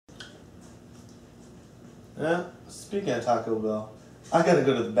Speaking of Taco Bell, I gotta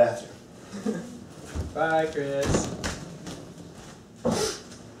go to the bathroom. Bye, Chris.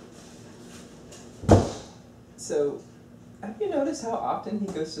 So, have you noticed how often he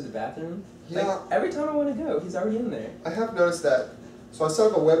goes to the bathroom? Yeah. Like, every time I want to go, he's already in there. I have noticed that. So I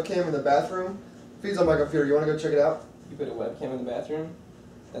set up a webcam in the bathroom. Feeds on my computer. You want to go check it out? You put a webcam in the bathroom?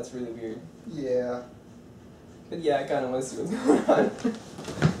 That's really weird. Yeah. But yeah, I kind of want to see what's going on.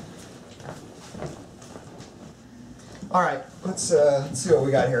 All right. Let's see what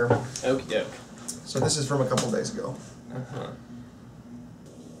we got here. Okie doke. So this is from a couple days ago. Uh-huh.